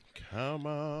Come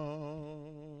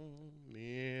on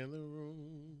in the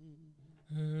room.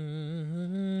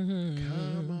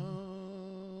 Come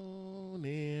on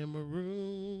in my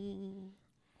room.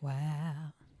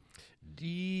 Wow.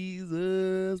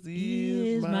 Jesus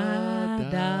is my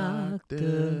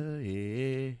doctor.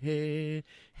 Yeah,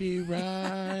 he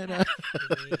right. I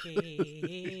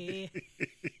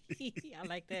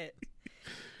like that.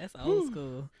 That's old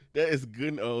school. That is good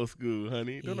and old school,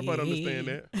 honey. Don't nobody understand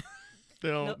that. They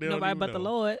don't Nobody even but know. the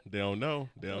Lord. They don't know.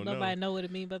 They don't know. Nobody know what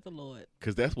it means but the Lord.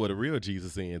 Because that's what a real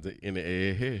Jesus is in the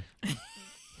air here.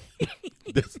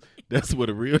 That's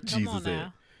what a real Jesus is.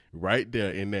 Right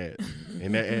there in that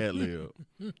ad lib.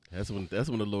 That's when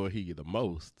the Lord hear you the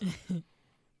most.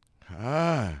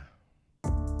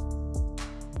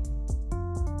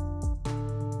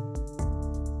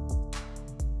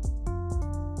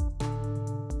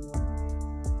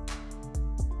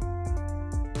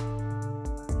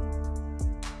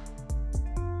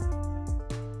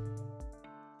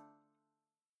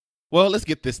 Well, let's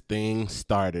get this thing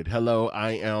started. Hello,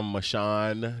 I am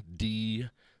Mashawn D.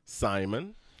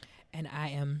 Simon. And I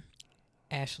am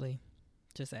Ashley.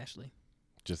 Just Ashley.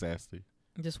 Just Ashley.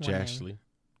 Just one Jashley. name.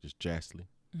 Just Jashley.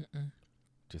 Mm-mm.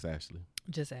 Just Ashley.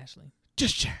 Just Ashley.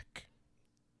 Just Jack.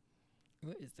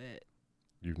 What is that?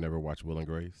 You've never watched Will and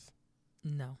Grace?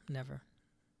 No, never.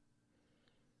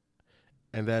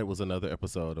 And that was another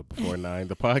episode of Before 9,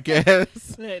 the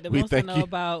podcast. The most I know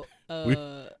about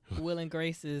Will and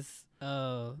Grace is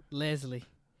Leslie.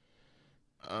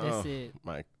 That's it.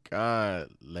 My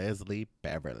God. Leslie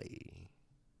Beverly.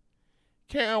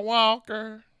 Karen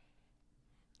Walker.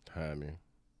 Honey.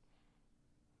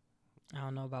 I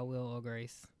don't know about Will or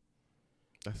Grace.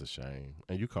 That's a shame.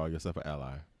 And you call yourself an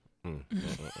ally.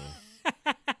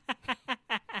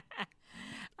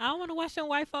 I don't want to watch them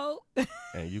white folk.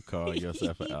 And you call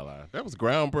yourself an ally. That was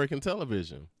groundbreaking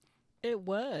television. It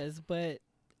was, but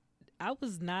I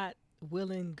was not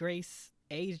Will and Grace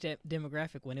age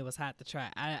demographic when it was hot to try.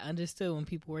 I understood when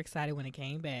people were excited when it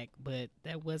came back, but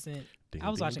that wasn't. I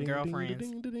was watching Girlfriends.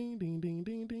 In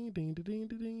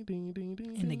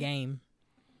the game.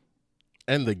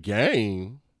 And the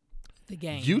game? The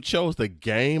game. You chose the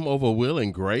game over Will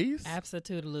and Grace?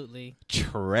 Absolutely.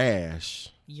 Trash.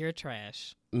 You're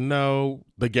trash. No,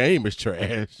 the game is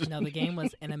trash. No, the game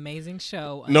was an amazing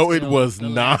show. No, it was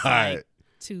not. Last,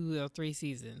 2 or 3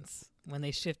 seasons when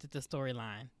they shifted the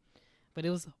storyline. But it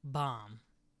was bomb.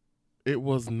 It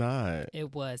was not.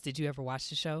 It was. Did you ever watch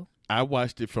the show? I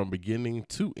watched it from beginning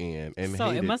to end and so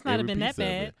hated it must not have every been that piece of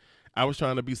bad. it. I was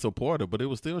trying to be supportive, but it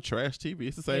was still trash TV.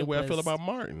 It's the same way I feel about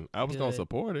Martin. I was going to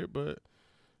support it, but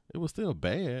it was still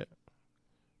bad.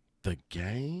 The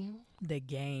game? The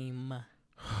game.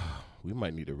 We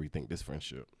might need to rethink this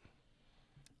friendship.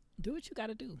 Do what you got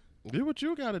to do. Do what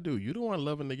you got to do. You the one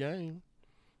loving the game.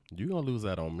 You going to lose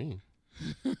that on me.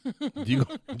 you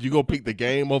gonna pick the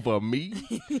game over me?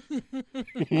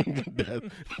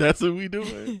 That's what we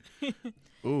doing.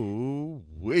 Ooh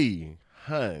wee,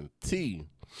 hunty.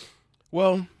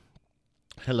 Well,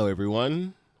 hello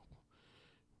everyone.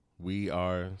 We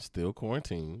are still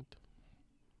quarantined.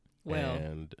 Well,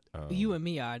 and you and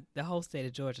me are. The whole state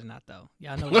of Georgia not though.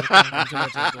 Y'all know what in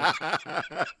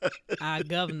Georgia. Our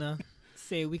governor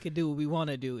said we could do what we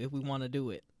want to do if we want to do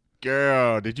it.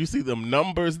 Girl, did you see them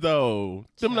numbers though?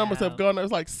 Them Child. numbers have gone.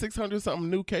 There's like 600 something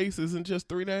new cases in just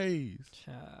 3 days.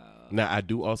 Child. Now I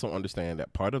do also understand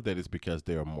that part of that is because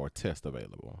there are more tests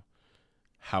available.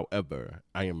 However,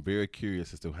 I am very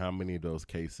curious as to how many of those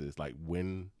cases, like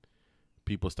when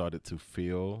people started to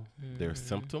feel their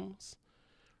symptoms,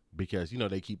 because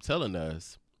they keep telling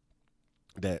us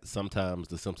that sometimes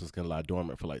the symptoms can lie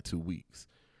dormant for like 2 weeks,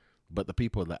 but the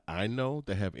people that I know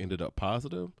that have ended up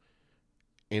positive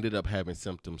ended up having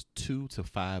symptoms 2 to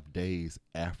 5 days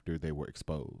after they were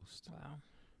exposed. Wow.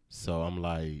 So I'm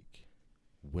like,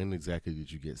 when exactly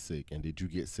did you get sick? And did you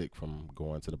get sick from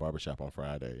going to the barbershop on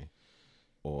Friday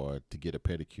or to get a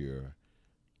pedicure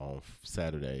on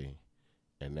Saturday?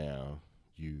 And now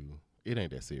it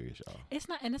ain't that serious, y'all. It's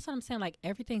not, and that's what I'm saying. Like,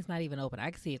 everything's not even open.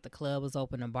 I can see if the club was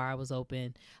open, the bar was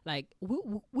open. Like,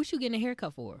 what you getting a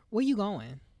haircut for? Where you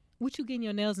going? What you getting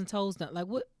your nails and toes done? Like,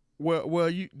 what? Well,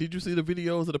 did you see the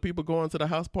videos of the people going to the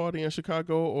house party in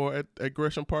Chicago or at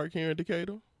Gresham Park here in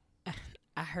Decatur?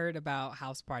 I heard about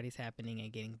house parties happening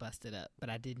and getting busted up, but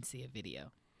I didn't see a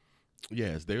video.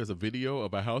 Yes, there's a video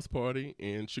of a house party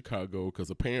in Chicago because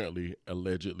apparently,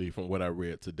 allegedly, from what I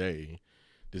read today,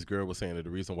 this girl was saying that the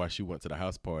reason why she went to the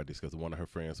house party is because one of her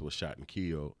friends was shot and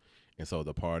killed, and so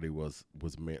the party was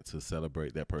meant to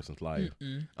celebrate that person's life.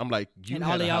 I'm like, and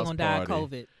all of y'all gonna die of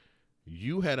COVID.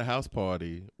 You had a house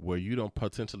party where you don't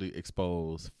potentially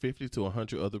expose 50 to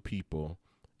 100 other people.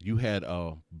 You had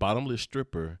a bottomless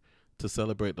stripper to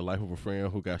celebrate the life of a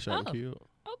friend who got shot and killed.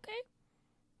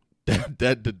 Okay.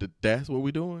 That's what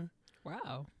we're doing.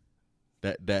 Wow.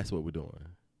 That's what we're doing.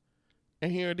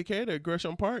 And here in Decatur,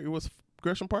 Gresham Park was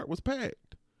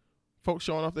packed. Folks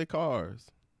showing off their cars,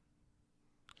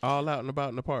 all out and about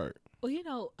in the park. Well, you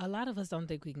know, a lot of us don't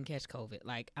think we can catch COVID.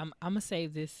 Like, I'm gonna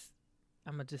save this.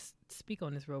 I'm gonna just speak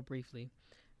on this real briefly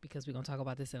because we're gonna talk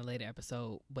about this in a later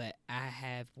episode. But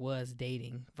I was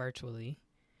dating virtually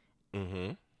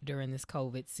during this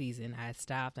COVID season. I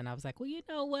stopped and I was like, well, you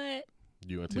know what?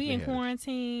 We in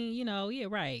quarantine. You know, yeah,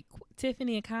 right.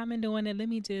 Tiffany and Common doing it. Let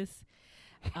me just.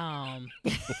 Maybe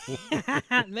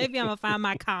I'm gonna find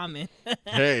my Common.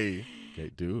 Hey,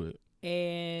 can't do it.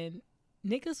 And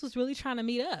niggas was really trying to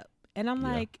meet up, and I'm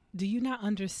like, do you not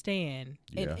understand?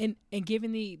 Yeah. And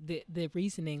given the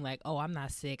reasoning, like, oh, I'm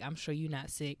not sick. I'm sure you're not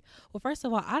sick. Well, first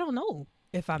of all, I don't know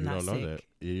if I'm not sick. That.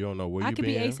 You don't know where I you could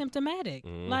been. be asymptomatic.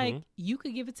 Like, you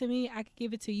could give it to me, I could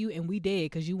give it to you, and we dead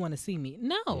because you want to see me.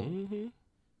 No.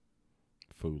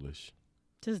 Foolish.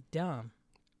 Just dumb.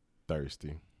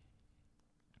 Thirsty.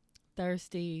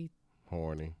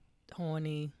 Horny,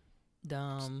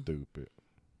 dumb, stupid.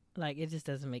 Like, it just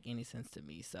doesn't make any sense to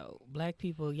me. So, black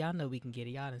people, y'all know we can get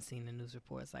it. Y'all done seen the news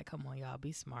reports. Like, come on, y'all,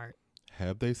 be smart.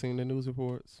 Have they seen the news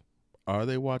reports? Are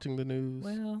they watching the news?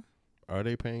 Well, are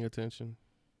they paying attention?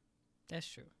 That's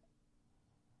true.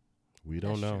 We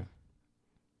don't know.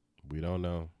 We don't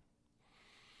know.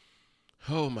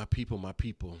 Oh, my people.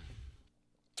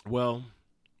 Well,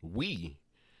 we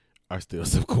are still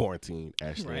self-quarantined,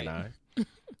 Ashley and I,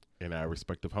 in our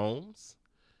respective homes.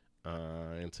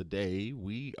 And today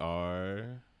we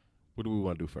are, what do we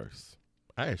want to do first?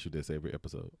 I ask you this every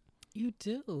episode. You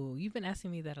do. You've been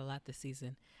asking me that a lot this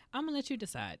season. I'm going to let you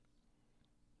decide.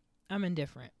 I'm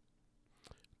indifferent.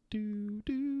 Do,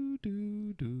 do,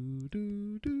 do, do,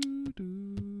 do, do, do.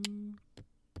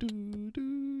 Do,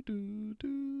 do, do,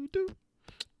 do, do.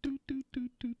 Do, do, do,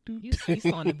 do, do. You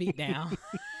slowing the beat down.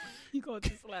 You going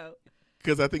too slow.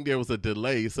 Because I think there was a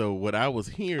delay. So what I was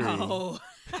hearing. Oh,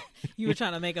 you were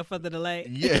trying to make up for the delay?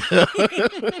 Yeah. Well,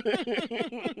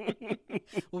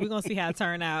 we're going to see how it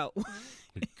turn out.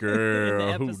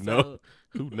 Girl,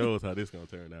 who knows how this going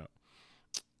to turn out.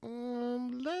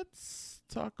 Let's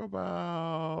talk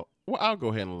about. Well, I'll go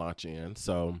ahead and launch in.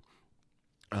 So,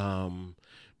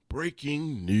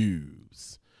 breaking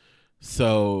news.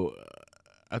 So,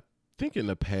 I think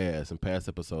in past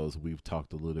episodes, we've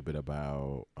talked a little bit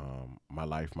about my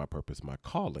life, my purpose, my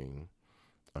calling.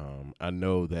 I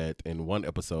know that in one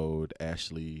episode,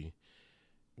 Ashley,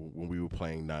 when we were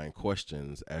playing 9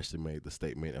 questions, Ashley made the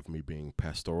statement of me being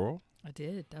pastoral. I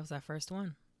did. That was our first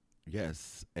one.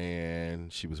 Yes,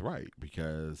 and she was right,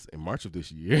 because in March of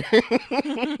this year,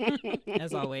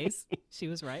 as always, she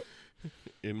was right.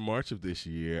 In March of this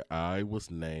year, I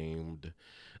was named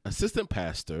assistant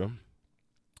pastor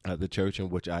at the church in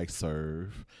which I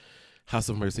serve, House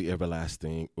of Mercy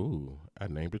Everlasting. Ooh, I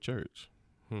named a church.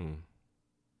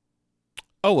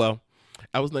 Oh, well,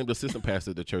 I was named assistant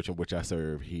pastor at the church in which I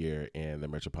serve here in the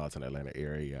metropolitan Atlanta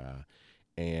area,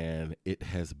 and it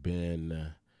has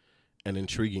been an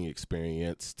intriguing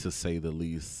experience, to say the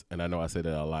least. And I know I say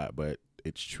that a lot, but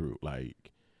it's true.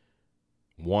 Like,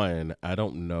 one, I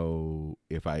don't know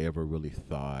if I ever really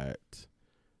thought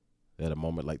that a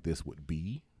moment like this would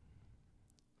be.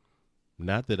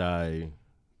 Not that I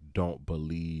don't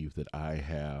believe that I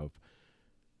have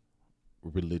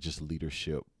religious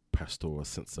leadership, pastoral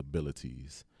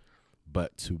sensibilities,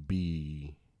 but to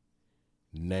be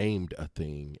named a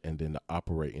thing and then to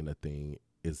operate in a thing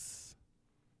is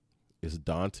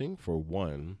daunting, for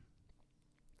one,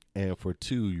 and for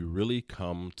two, you really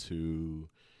come to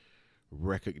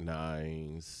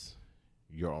recognize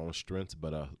your own strengths,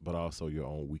 but also your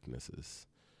own weaknesses.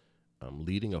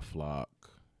 Leading a flock,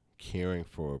 caring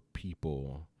for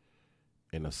people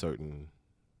in a certain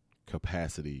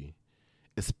capacity,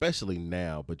 especially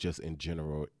now, but just in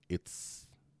general, it's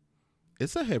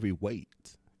a heavy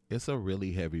weight. It's a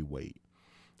really heavy weight.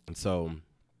 And so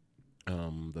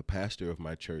the pastor of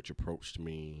my church approached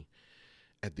me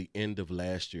at the end of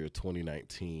last year,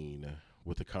 2019,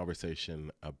 with a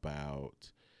conversation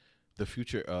about the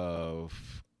future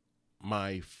of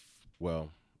I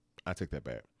take that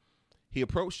back. He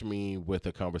approached me with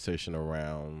a conversation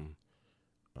around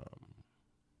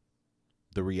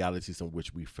the realities in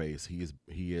which we face.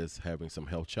 He is having some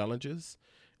health challenges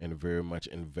and very much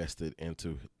invested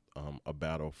into a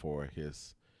battle for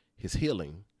his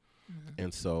healing. Mm-hmm.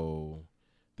 And so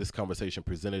this conversation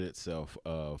presented itself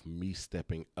of me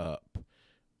stepping up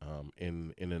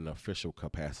in an official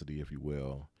capacity, if you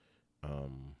will,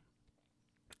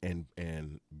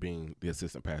 and being the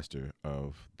assistant pastor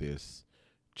of this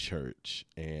church.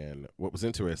 And what was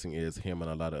interesting is him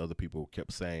and a lot of other people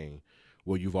kept saying,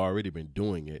 well, you've already been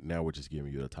doing it. Now we're just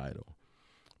giving you the title.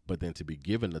 But then to be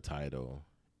given the title,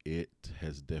 it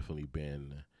has definitely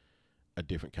been a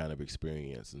different kind of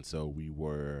experience. And so we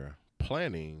were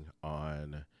planning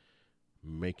on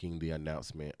making the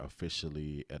announcement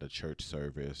officially at a church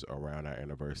service around our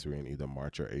anniversary in either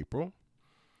March or April.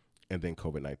 And then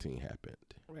COVID-19 happened.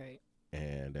 Right.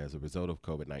 And as a result of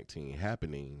COVID-19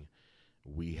 happening,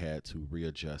 we had to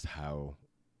readjust how,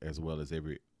 as well as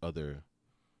every other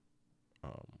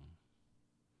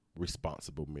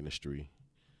responsible ministry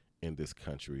in this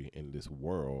country, in this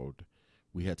world,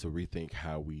 we had to rethink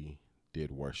how we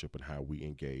did worship and how we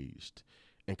engaged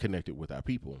and connected with our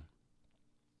people.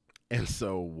 And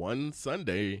so one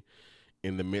Sunday,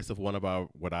 in the midst of one of our,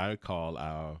 what I call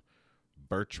our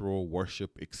virtual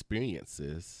worship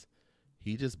experiences,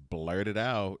 he just blurted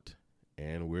out,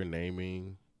 and we're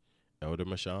naming Elder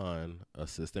Mashawn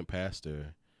assistant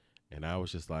pastor. And I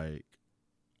was just like,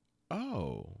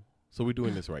 oh, so we're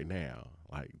doing this right now.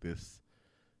 Like this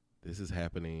is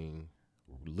happening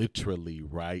literally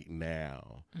right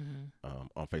now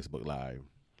on Facebook Live.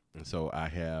 And so I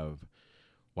have,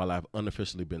 while I've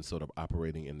unofficially been sort of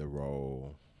operating in the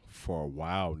role for a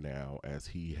while now, as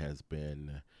he has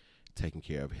been taking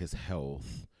care of his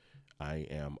health, I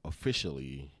am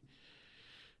officially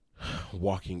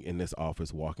walking in this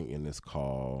office, walking in this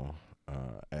call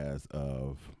as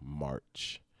of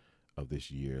March of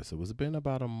this year. So it's been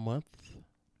about a month,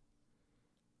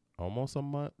 almost a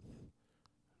month,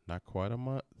 not quite a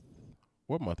month.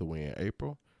 What month are we in?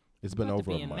 April? It's been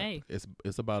over a month. May.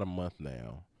 It's about a month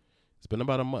now. It's been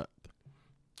about a month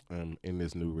in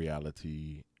this new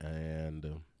reality,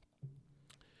 and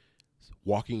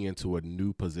walking into a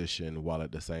new position while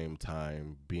at the same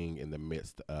time being in the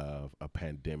midst of a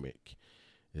pandemic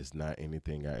is not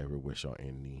anything I ever wish on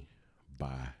anybody.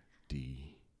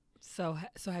 So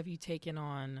have you taken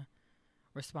on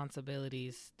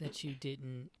responsibilities that you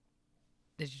didn't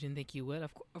think you would?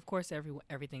 Of course,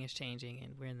 everything is changing,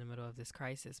 and we're in the middle of this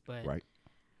crisis. But right.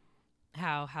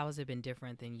 How has it been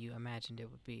different than you imagined it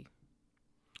would be?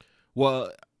 Well,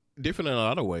 different in a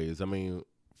lot of ways. I mean,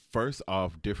 first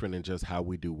off, different in just how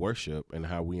we do worship and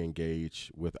how we engage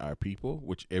with our people,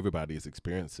 which everybody is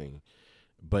experiencing.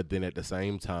 But then at the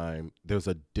same time, there's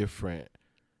a different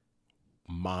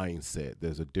mindset.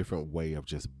 There's a different way of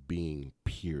just being,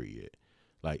 period.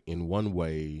 Like in one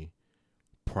way,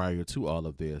 prior to all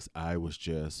of this, I was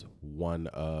just one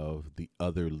of the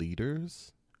other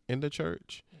leaders in the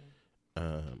church.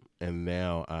 And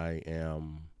now I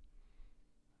am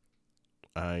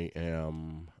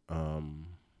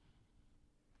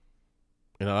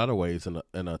in a lot of ways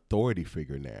an authority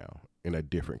figure now in a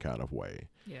different kind of way.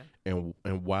 Yeah. And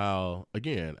while,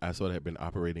 again, I sort of had been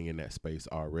operating in that space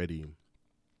already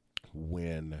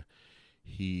when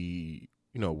he,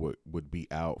 would be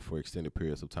out for extended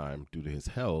periods of time due to his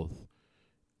health,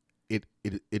 it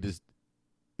is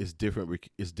different.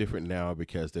 It's different now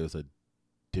because there's a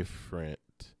different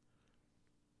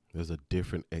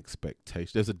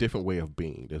expectation. There's a different way of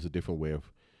being. There's a different way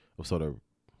of sort of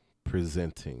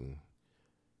presenting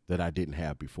that I didn't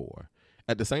have before.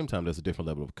 At the same time, there's a different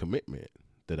level of commitment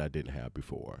that I didn't have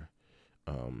before.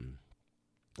 And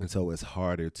so it's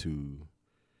harder to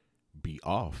be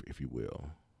off, if you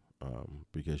will,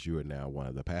 because you are now one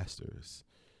of the pastors,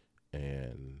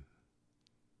 and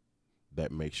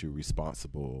that makes you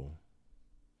responsible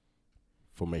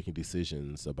for making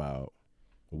decisions about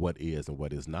what is and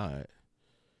what is not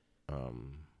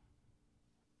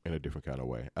in a different kind of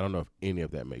way. I don't know if any of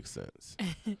that makes sense.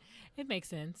 It makes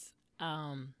sense.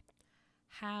 How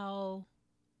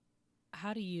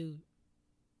do you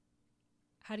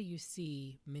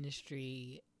see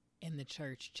ministry in the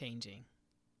church changing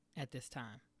at this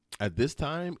time? At this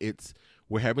time,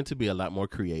 we're having to be a lot more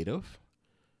creative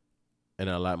and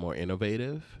a lot more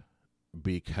innovative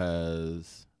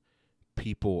because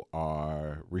people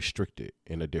are restricted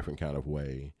in a different kind of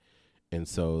way. And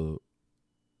so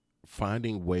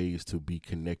finding ways to be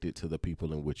connected to the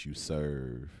people in which you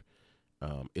serve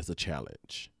is a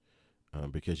challenge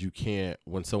because you can't,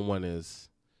 when someone is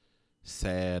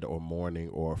sad or mourning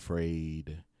or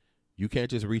afraid, you can't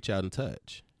just reach out and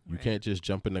touch. You can't just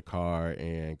jump in the car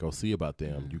and go see about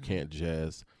them. You can't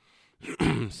just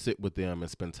sit with them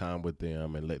and spend time with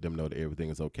them and let them know that everything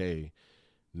is okay.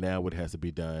 Now it has to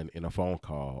be done in a phone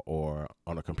call or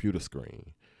on a computer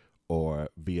screen or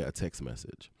via a text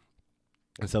message.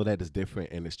 And so that is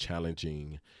different, and it's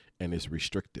challenging, and it's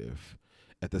restrictive.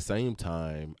 at the same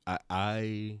time,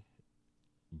 I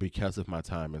because of my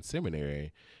time in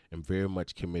seminary, am very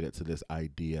much committed to this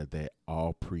idea that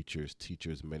all preachers,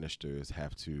 teachers, ministers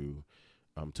have to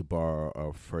borrow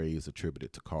a phrase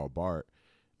attributed to Karl Barth,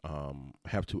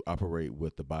 have to operate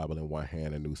with the Bible in one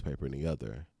hand and newspaper in the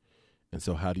other. And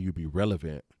so how do you be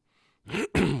relevant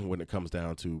when it comes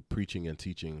down to preaching and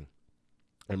teaching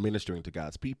and ministering to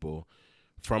God's people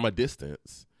from a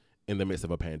distance in the midst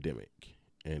of a pandemic?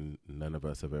 And none of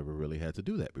us have ever really had to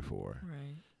do that before.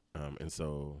 Right. And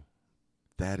so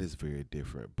that is very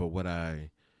different. But what I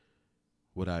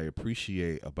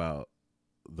appreciate about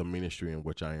the ministry in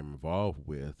which I am involved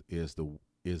with is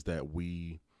that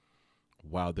we,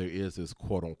 while there is this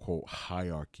quote unquote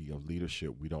hierarchy of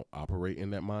leadership, we don't operate in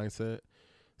that mindset.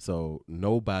 So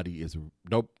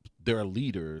there are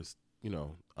leaders,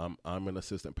 I'm an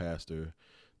assistant pastor,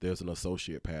 there's an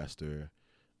associate pastor,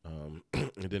 and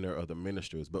then there are other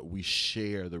ministers, but we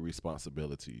share the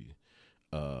responsibility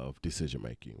of decision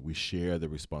making. We share the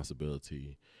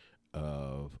responsibility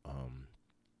of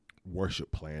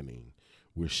worship planning.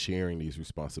 We're sharing these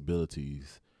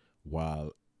responsibilities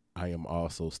while I am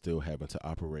also still having to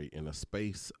operate in a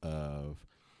space of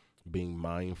being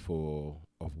mindful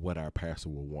of what our pastor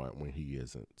will want when he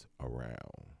isn't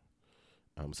around.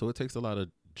 So it takes a lot of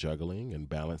juggling and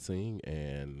balancing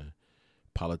and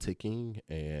politicking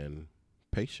and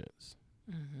patience.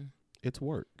 Mm-hmm. It's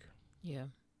work. Yeah.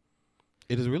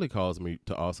 It has really caused me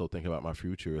to also think about my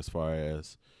future as far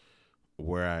as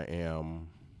where I am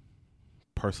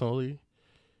personally,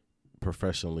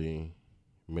 professionally,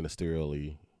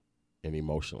 ministerially, and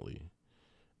emotionally.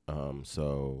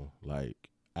 So like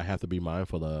I have to be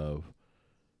mindful of,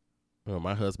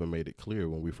 my husband made it clear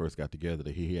when we first got together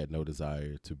that he had no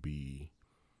desire to be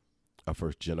a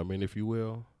first gentleman, if you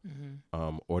will,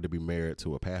 mm-hmm. Or to be married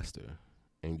to a pastor.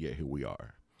 And yet here we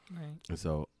are. Right. And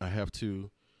so I have to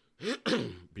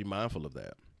be mindful of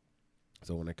that.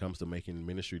 So when it comes to making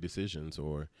ministry decisions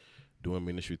or doing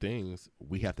ministry things,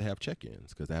 we have to have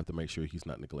check-ins because I have to make sure he's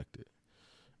not neglected.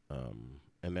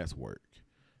 And that's work.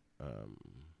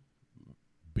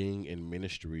 Being in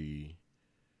ministry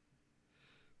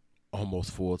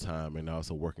almost full-time and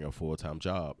also working a full-time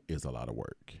job is a lot of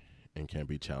work and can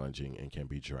be challenging and can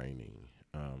be draining.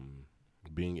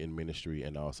 Being in ministry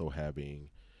and also having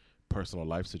personal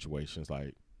life situations,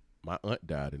 like my aunt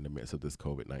died in the midst of this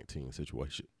COVID-19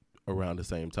 situation around the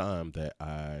same time that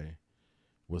I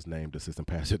was named assistant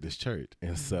pastor at this church.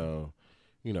 And so,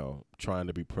 trying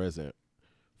to be present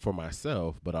for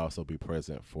myself, but also be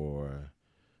present for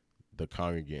the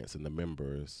congregants and the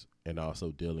members, and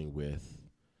also dealing with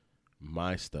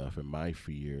my stuff and my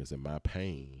fears and my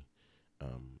pain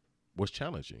was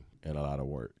challenging and a lot of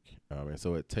work. And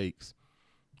so it takes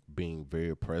being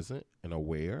very present and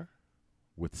aware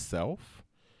with self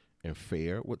and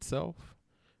fair with self.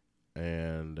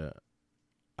 And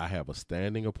I have a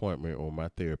standing appointment with my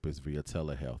therapist via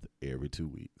telehealth every 2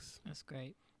 weeks. That's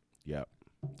great. Yep.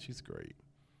 She's great.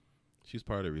 She's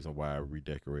part of the reason why I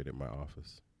redecorated my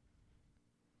office.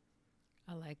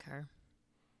 I like her.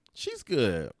 She's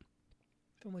good.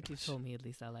 From what you've told me, at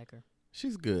least I like her.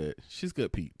 She's good. She's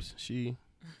good peeps.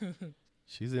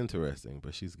 She's interesting,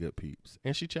 but she's good peeps.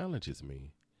 And she challenges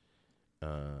me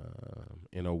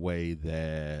in a way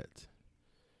that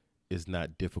is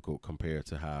not difficult compared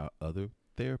to how other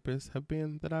therapists have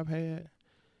been that I've had.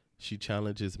 She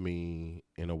challenges me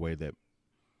in a way that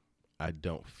I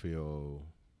don't feel,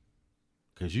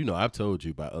 because I've told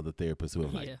you about other therapists who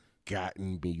have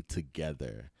gotten me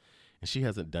together, and she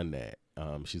hasn't done that.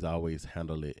 She's always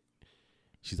handled it.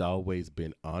 She's always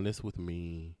been honest with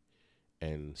me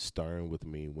and stern with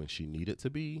me when she needed to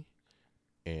be,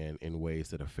 and in ways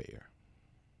that are fair.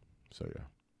 So yeah,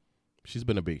 she's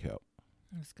been a big help.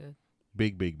 That's good.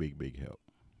 Big help.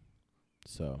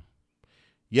 So,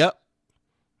 yep,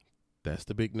 that's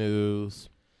the big news.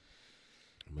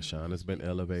 Mashawn has been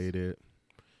elevated,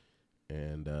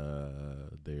 and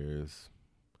there's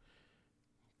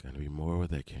gonna be more where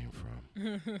that came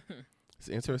from. It's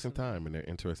an interesting time, and there are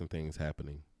interesting things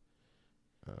happening,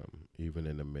 even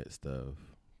in the midst of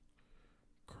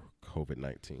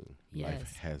COVID-19. Yes.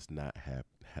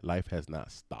 Life has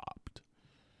not stopped.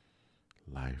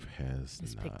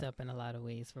 It's picked up in a lot of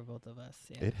ways for both of us.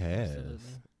 Yeah, it has. Absolutely.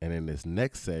 And in this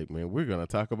next segment, we're going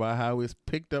to talk about how it's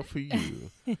picked up for you.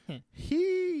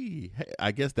 Hey,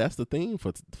 I guess that's the theme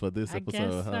for this episode. I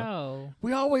guess so.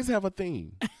 We always have a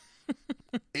theme.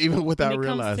 Even without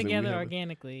realizing. It comes together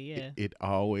organically, yeah. It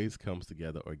always comes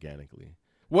together organically.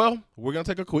 Well, we're going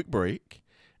to take a quick break.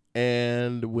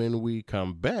 And when we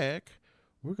come back,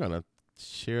 we're going to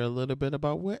share a little bit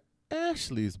about what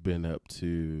Ashley's been up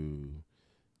to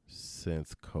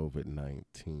since COVID-19.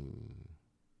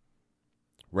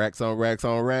 Racks on racks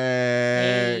on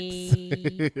racks.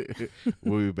 Hey.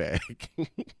 We'll be back.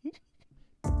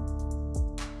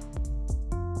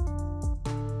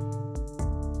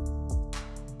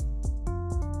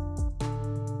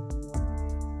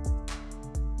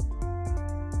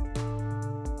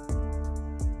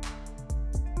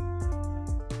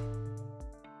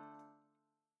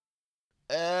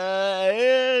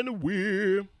 And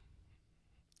we're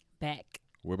Back.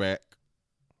 We're back.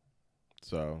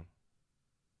 So,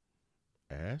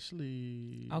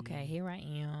 Ashley. Okay, here I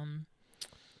am.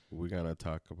 We're going to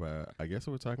talk about, I guess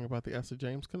we're talking about the Esther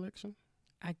James collection?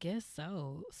 I guess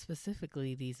so.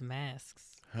 Specifically, these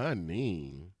masks.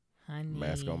 Honey.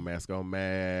 Mask on, mask on,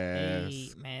 mask. Hey,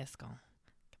 mask on.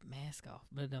 Mask off.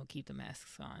 But don't keep the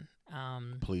masks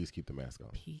on. Please keep the mask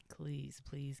on. Please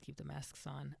keep the masks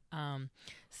on.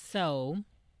 So,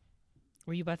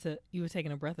 were you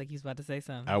taking a breath like you was about to say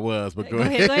something? I was, but Go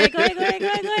ahead.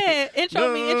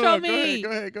 Intro me. Go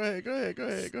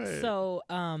ahead. So,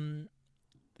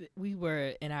 we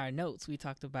were in our notes, we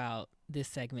talked about this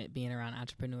segment being around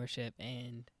entrepreneurship,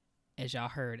 and as y'all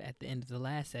heard at the end of the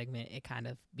last segment, it kind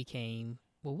of became,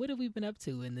 well, what have we been up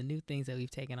to and the new things that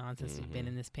we've taken on since we've been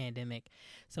in this pandemic.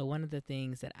 So one of the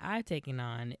things that I've taken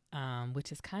on, which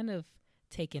has kind of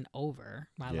taken over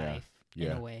my life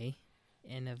in a way,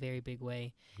 in a very big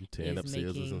way. You tearing up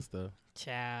scissors and stuff?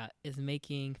 Child, is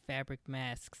making fabric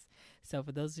masks. So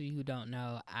for those of you who don't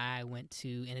know, I went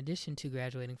to, in addition to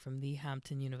graduating from the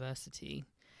Hampton University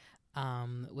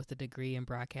with a degree in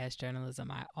broadcast journalism,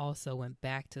 I also went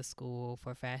back to school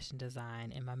for fashion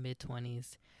design in my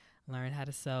mid-20s, learned how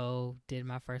to sew, did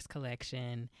my first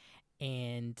collection,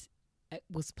 and I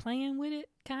was playing with it,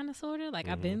 kind of, sort of. Like,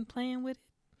 I've been playing with it.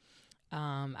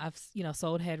 I've,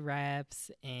 sold head wraps,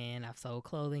 and I've sold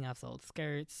clothing, I've sold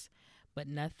skirts, but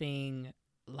nothing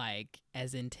like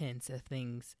as intense as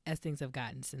things have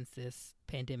gotten since this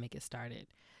pandemic has started.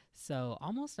 So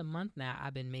almost a month now,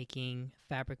 I've been making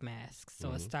fabric masks.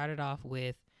 So it started off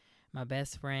with my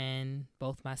best friend,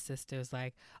 both my sisters,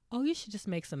 like, oh, you should just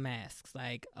make some masks.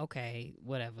 Like, okay,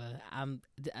 whatever.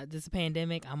 This is a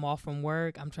pandemic. I'm off from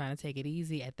work. I'm trying to take it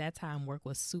easy. At that time, work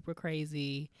was super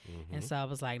crazy. And so I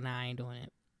was like, nah, I ain't doing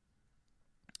it.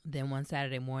 Then one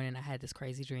Saturday morning, I had this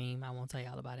crazy dream. I won't tell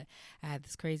y'all about it. I had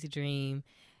this crazy dream,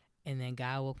 and then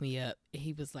God woke me up.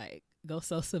 He was like, go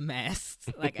sew some masks.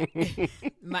 Like,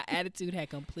 my attitude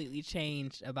had completely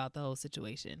changed about the whole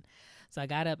situation. So I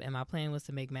got up, and my plan was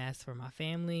to make masks for my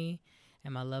family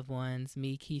and my loved ones,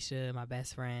 me, Keisha, my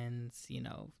best friends,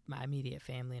 my immediate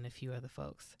family, and a few other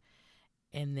folks.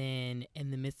 And then in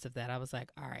the midst of that, I was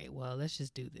like, all right, well, let's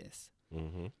just do this.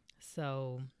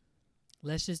 So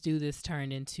let's just do this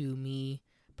turned into me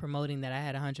promoting that I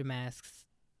had 100 masks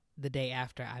the day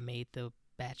after I made the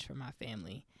batch for my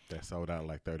family. That sold out in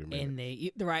like 30 minutes.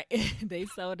 And they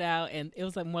sold out, and it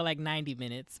was like more like 90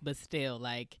 minutes, but still,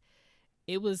 like,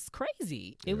 it was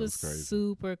crazy. It was crazy.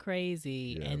 Super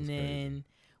crazy. Yeah, and then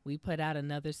we put out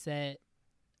another set,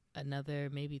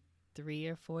 maybe 3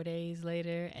 or 4 days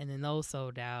later, and then those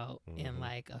sold out in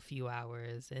like a few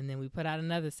hours. And then we put out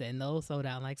another set, and those sold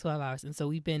out in like 12 hours. And so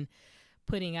we've been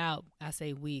putting out, I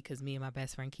say we, because me and my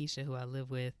best friend Keisha, who I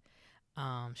live with,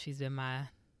 she's been my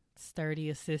sturdy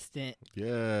assistant.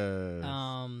 Yes.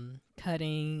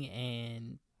 Cutting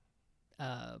and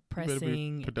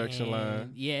pressing. Production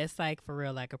line. Yeah, it's like for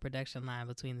real, like a production line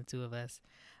between the two of us.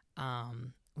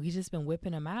 We just been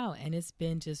whipping them out, and it's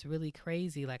been just really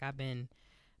crazy. Like, I've been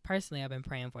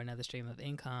praying for another stream of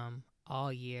income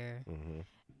all year.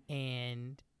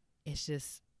 And it's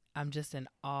just, I'm just in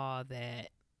awe that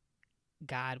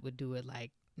God would do it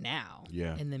like now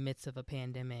in the midst of a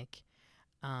pandemic.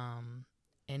 And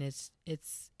it's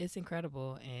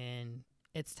incredible, and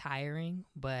it's tiring,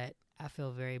 but I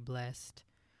feel very blessed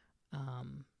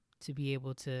to be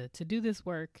able to do this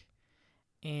work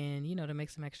and, to make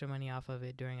some extra money off of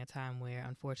it during a time where,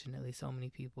 unfortunately, so many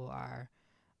people are,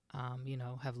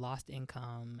 have lost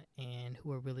income and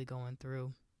who are really going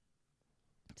through.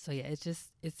 So, yeah, it's just,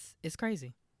 it's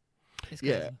crazy. It's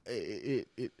crazy. Yeah,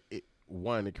 it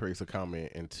one, it creates a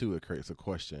comment, and two, it creates a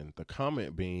question. The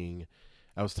comment being,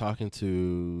 I was talking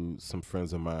to some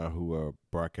friends of mine who are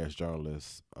broadcast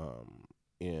journalists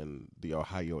in the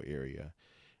Ohio area,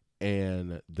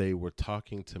 and they were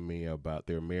talking to me about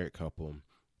their married couple,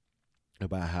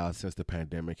 about how since the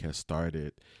pandemic has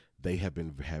started, they have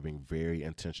been having very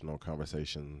intentional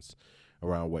conversations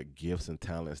around what gifts and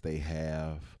talents they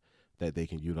have that they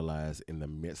can utilize in the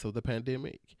midst of the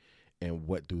pandemic, and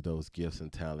what do those gifts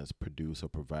and talents produce or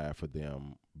provide for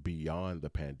them beyond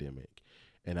the pandemic.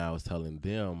 And I was telling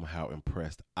them how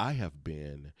impressed I have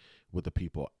been with the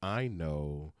people I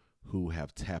know who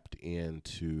have tapped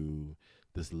into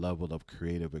this level of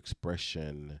creative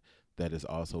expression that is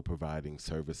also providing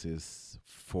services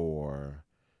for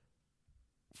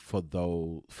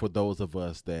those of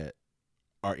us that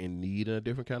are in need in a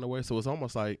different kind of way. So it's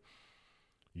almost like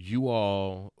you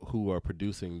all who are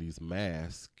producing these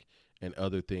masks and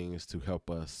other things to help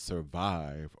us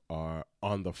survive are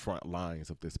on the front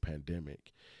lines of this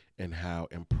pandemic, and how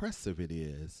impressive it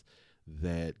is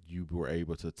that you were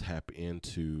able to tap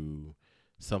into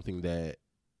something that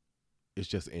is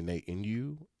just innate in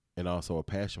you and also a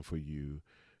passion for you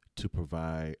to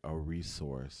provide a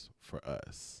resource for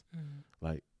us.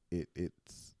 Like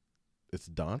it's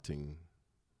daunting.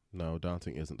 No,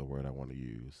 daunting isn't the word I want to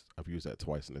use. I've used that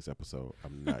twice in this episode.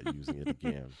 I'm not using it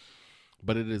again.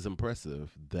 But it is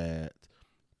impressive that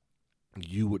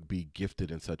you would be gifted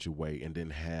in such a way and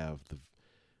then have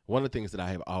one of the things that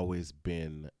I have always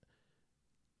been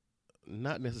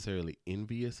not necessarily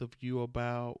envious of you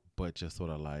about, but just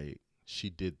sort of like, she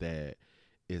did that,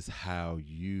 is how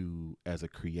you as a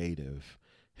creative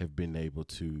have been able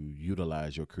to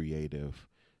utilize your creative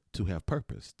to have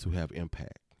purpose, to have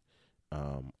impact,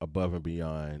 above and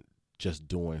beyond just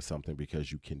doing something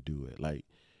because you can do it. Like,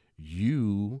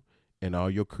 you and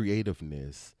all your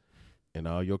creativeness and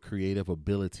all your creative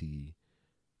ability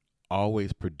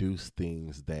always produce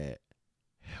things that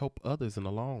help others in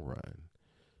the long run.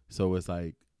 So it's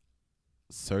like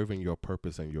serving your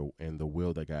purpose and the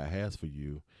will that God has for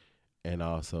you, and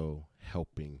also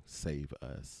helping save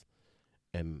us.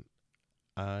 And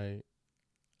I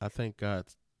thank God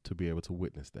to be able to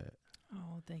witness that.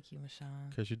 Oh, thank you, Mashawn.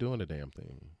 Because you're doing the damn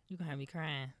thing. You gonna have me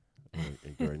crying.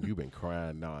 And girl, you've been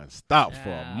crying nonstop for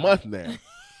a month now.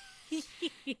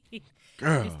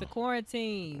 Girl, it's the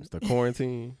quarantine. It's the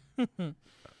quarantine.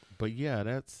 But yeah,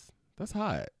 that's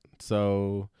hot.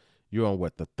 So you're on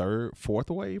what, the fourth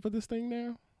wave of this thing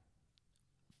now?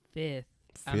 Fifth.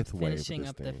 I'm wave. Finishing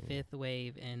up the fifth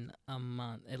wave in a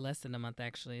month. Less than a month,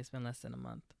 actually. It's been less than a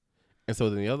month. And so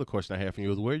then the other question I have for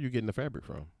you is, where are you getting the fabric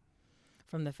from?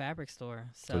 From the fabric store.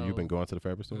 So you've been going to the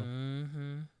fabric store?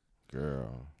 Mm-hmm.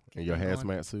 Girl. In your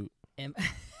hazmat suit?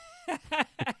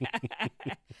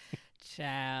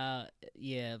 Child,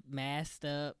 yeah, masked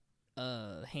up,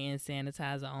 hand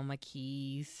sanitizer on my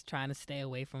keys, trying to stay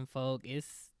away from folk.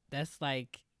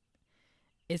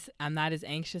 I'm not as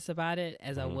anxious about it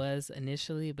as I was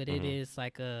initially, but it is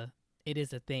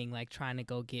a thing. Like, trying to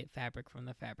go get fabric from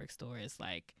the fabric store is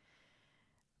like,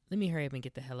 let me hurry up and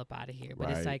get the hell up out of here. But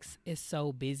It's like, it's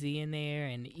so busy in there,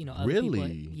 and other people,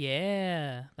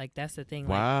 yeah, like that's the thing.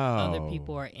 Wow. Like, other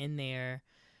people are in there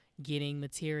getting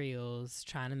materials,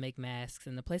 trying to make masks.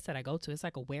 And the place that I go to, it's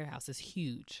like a warehouse. It's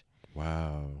huge.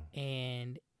 Wow.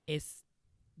 And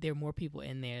there are more people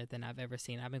in there than I've ever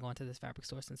seen. I've been going to this fabric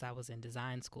store since I was in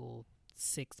design school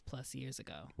 6+ years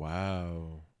ago.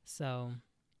 Wow. So,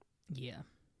 yeah.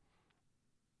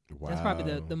 Wow. That's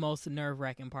probably the most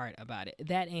nerve-wracking part about it.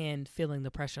 That, and feeling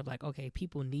the pressure of like, okay,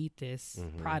 people need this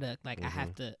product. Like, I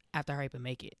have to hurry up and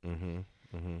make it.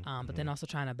 But then also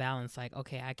trying to balance, like,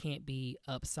 okay, I can't be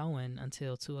up sewing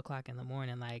until 2:00 in the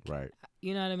morning. Like, right.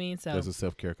 You know what I mean? So there's a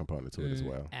self-care component to it as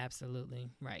well. Absolutely.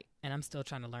 Right. And I'm still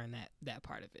trying to learn that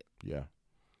part of it. Yeah.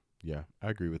 Yeah. I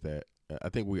agree with that. I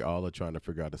think we all are trying to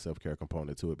figure out the self-care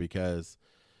component to it, because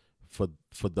for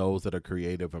those that are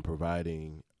creative and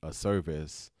providing a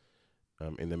service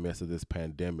in the midst of this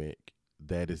pandemic,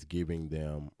 that is giving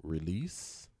them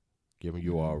release, giving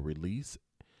you all release,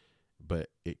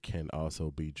 but it can also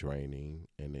be draining,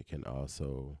 and it can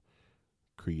also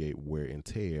create wear and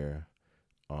tear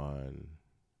on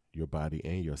your body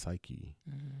and your psyche.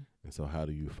 And so how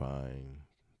do you find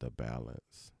the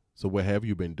balance? So what have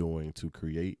you been doing to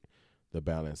create the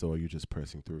balance, or are you just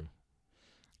pressing through?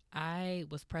 I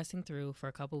was pressing through for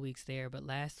a couple weeks there, but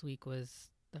last week was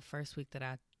the first week that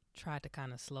I tried to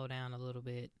kind of slow down a little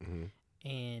bit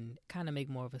and kind of make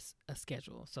more of a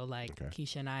schedule. So like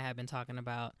Keisha and I have been talking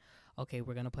about, okay,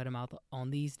 we're going to put them out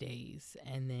on these days,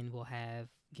 and then we'll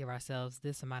give ourselves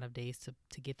this amount of days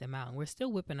to get them out. And we're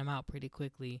still whipping them out pretty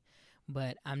quickly,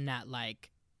 but I'm not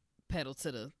like pedal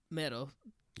to the metal,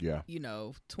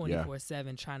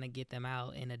 24/7 trying to get them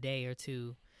out in a day or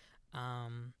two,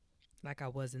 like I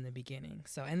was in the beginning.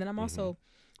 So, and then I'm also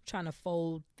trying to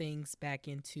fold things back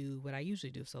into what I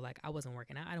usually do. So like, I wasn't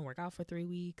working out. I didn't work out for 3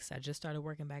 weeks. I just started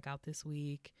working back out this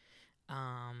week.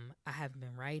 I haven't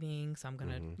been writing, so I'm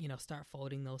going to, start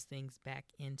folding those things back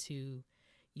into,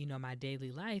 my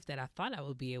daily life that I thought I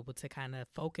would be able to kind of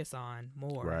focus on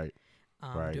more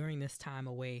during this time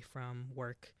away from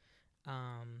work.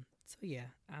 So yeah,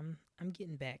 I'm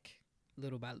getting back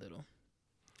little by little.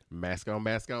 Mask on,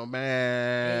 mask on, Hey,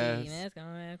 mask. mask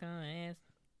on, mask on, mask.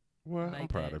 Well, Like I'm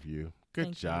proud that. of you. Good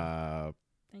Thank you. job.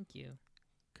 Thank you.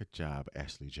 Good job,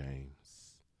 Ashley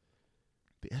James.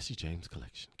 The Ashley James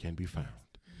collection can be found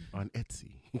on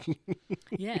Etsy.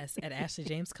 Yes, at Ashley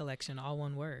James Collection, all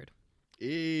one word.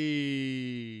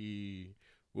 Hey,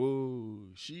 whoa,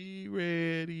 she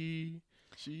ready.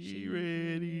 She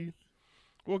ready.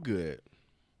 Well, good.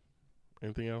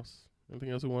 Anything else?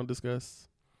 Anything else we want to discuss?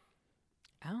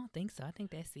 I don't think so. I think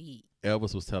that's it.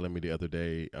 Elvis was telling me the other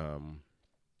day,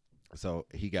 so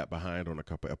he got behind on a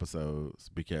couple episodes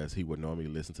because he would normally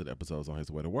listen to the episodes on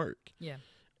his way to work. Yeah.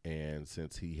 And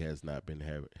since he has not been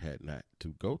had not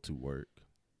to go to work,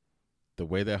 the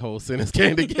way that whole sentence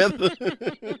came together.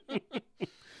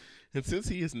 And since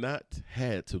he has not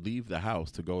had to leave the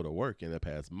house to go to work in the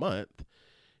past month,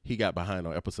 he got behind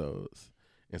on episodes.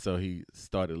 And so he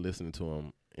started listening to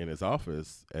them in his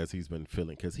office as he's been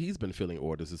filling, because he's been filling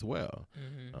orders as well.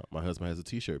 Mm-hmm. My husband has a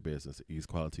T-shirt business, East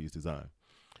Qualities Design,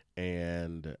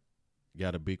 and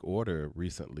got a big order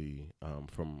recently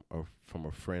from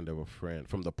a friend of a friend,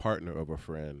 from the partner of a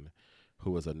friend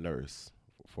who was a nurse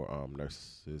for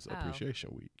Nurses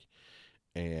Appreciation Week.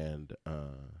 And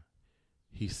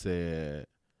he said,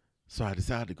 so I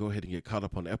decided to go ahead and get caught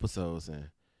up on the episodes, and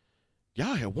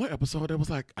y'all had one episode that was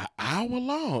like an hour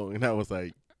long. And I was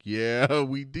like, yeah,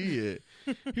 we did.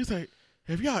 He was like,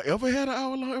 have y'all ever had an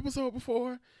hour-long episode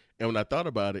before? And when I thought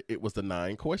about it, it was the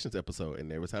 9 questions episode.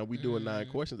 And every time we do a 9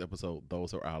 questions episode,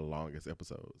 those are our longest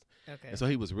episodes. Okay. And so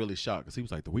he was really shocked because he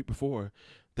was like, the week before,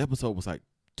 the episode was like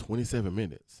 27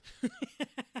 minutes.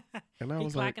 And I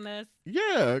was like, us?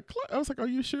 Yeah. I was like, are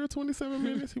you sure 27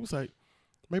 minutes? He was like,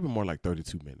 maybe more like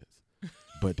 32 minutes.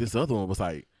 But this other one was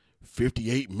like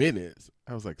 58 minutes.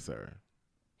 I was like, sir,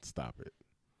 stop it.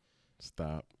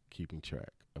 Stop keeping track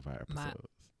of our episodes.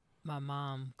 My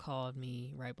mom called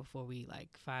me right before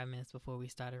 5 minutes before we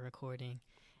started recording.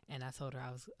 And I told her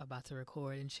I was about to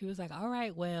record. And she was like, all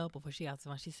right, well, before she got to the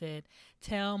phone, she said,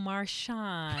 tell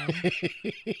Marshawn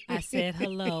I said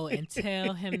hello and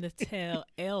tell him to tell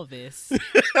Elvis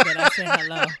that I said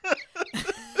hello.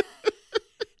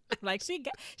 Like she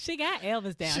got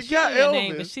Elvis down. She got Elvis.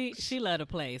 Name, but she loved to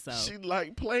play, so she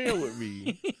liked playing with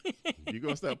me. You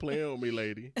gonna stop playing with me,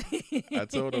 lady? I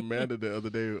told Amanda the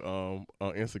other day on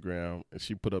Instagram, and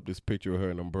she put up this picture of her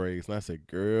in them braids, and I said,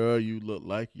 "Girl, you look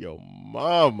like your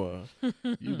mama.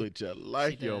 You look just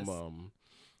like your mama."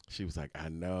 She was like, "I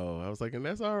know." I was like, "And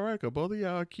that's all right, 'cause both of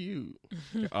y'all cute.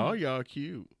 All y'all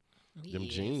cute. Yes. Them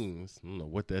jeans, I don't know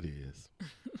what that is,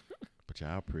 but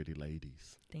y'all pretty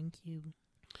ladies." Thank you.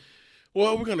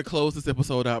 Well, we're going to close this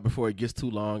episode out before it gets too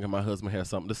long and my husband has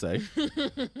something to say.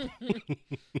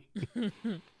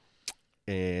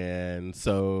 And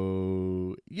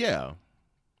so, yeah.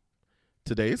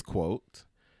 Today's quote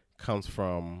comes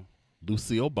from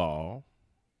Lucille Ball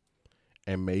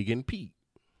and Megan Pete.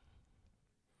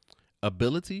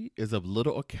 Ability is of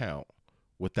little account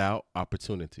without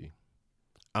opportunity.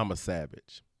 I'm a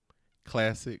savage.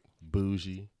 Classic,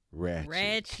 bougie,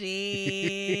 ratchet.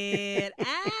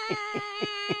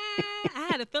 I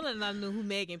had a feeling I knew who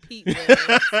Megan Pete was.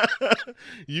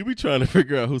 You be trying to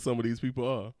figure out who some of these people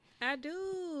are. I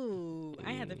do.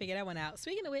 I had to figure that one out.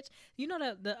 Speaking of which, you know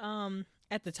the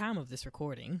at the time of this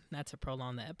recording, not to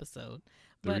prolong the episode,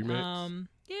 the remix?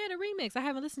 Yeah, the remix. I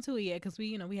haven't listened to it yet because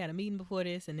we had a meeting before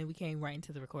this, and then we came right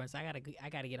into the recording. So I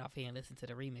gotta get off here and listen to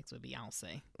the remix with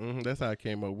Beyonce. Mm-hmm, that's how I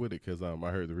came up with it because I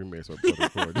heard the remix before the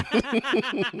recording.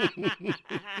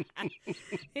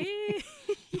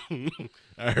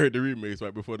 I heard the remix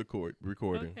right before the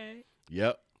recording. Okay.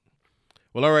 Yep.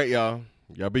 Well, all right, y'all.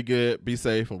 Y'all be good, be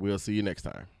safe, and we'll see you next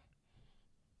time.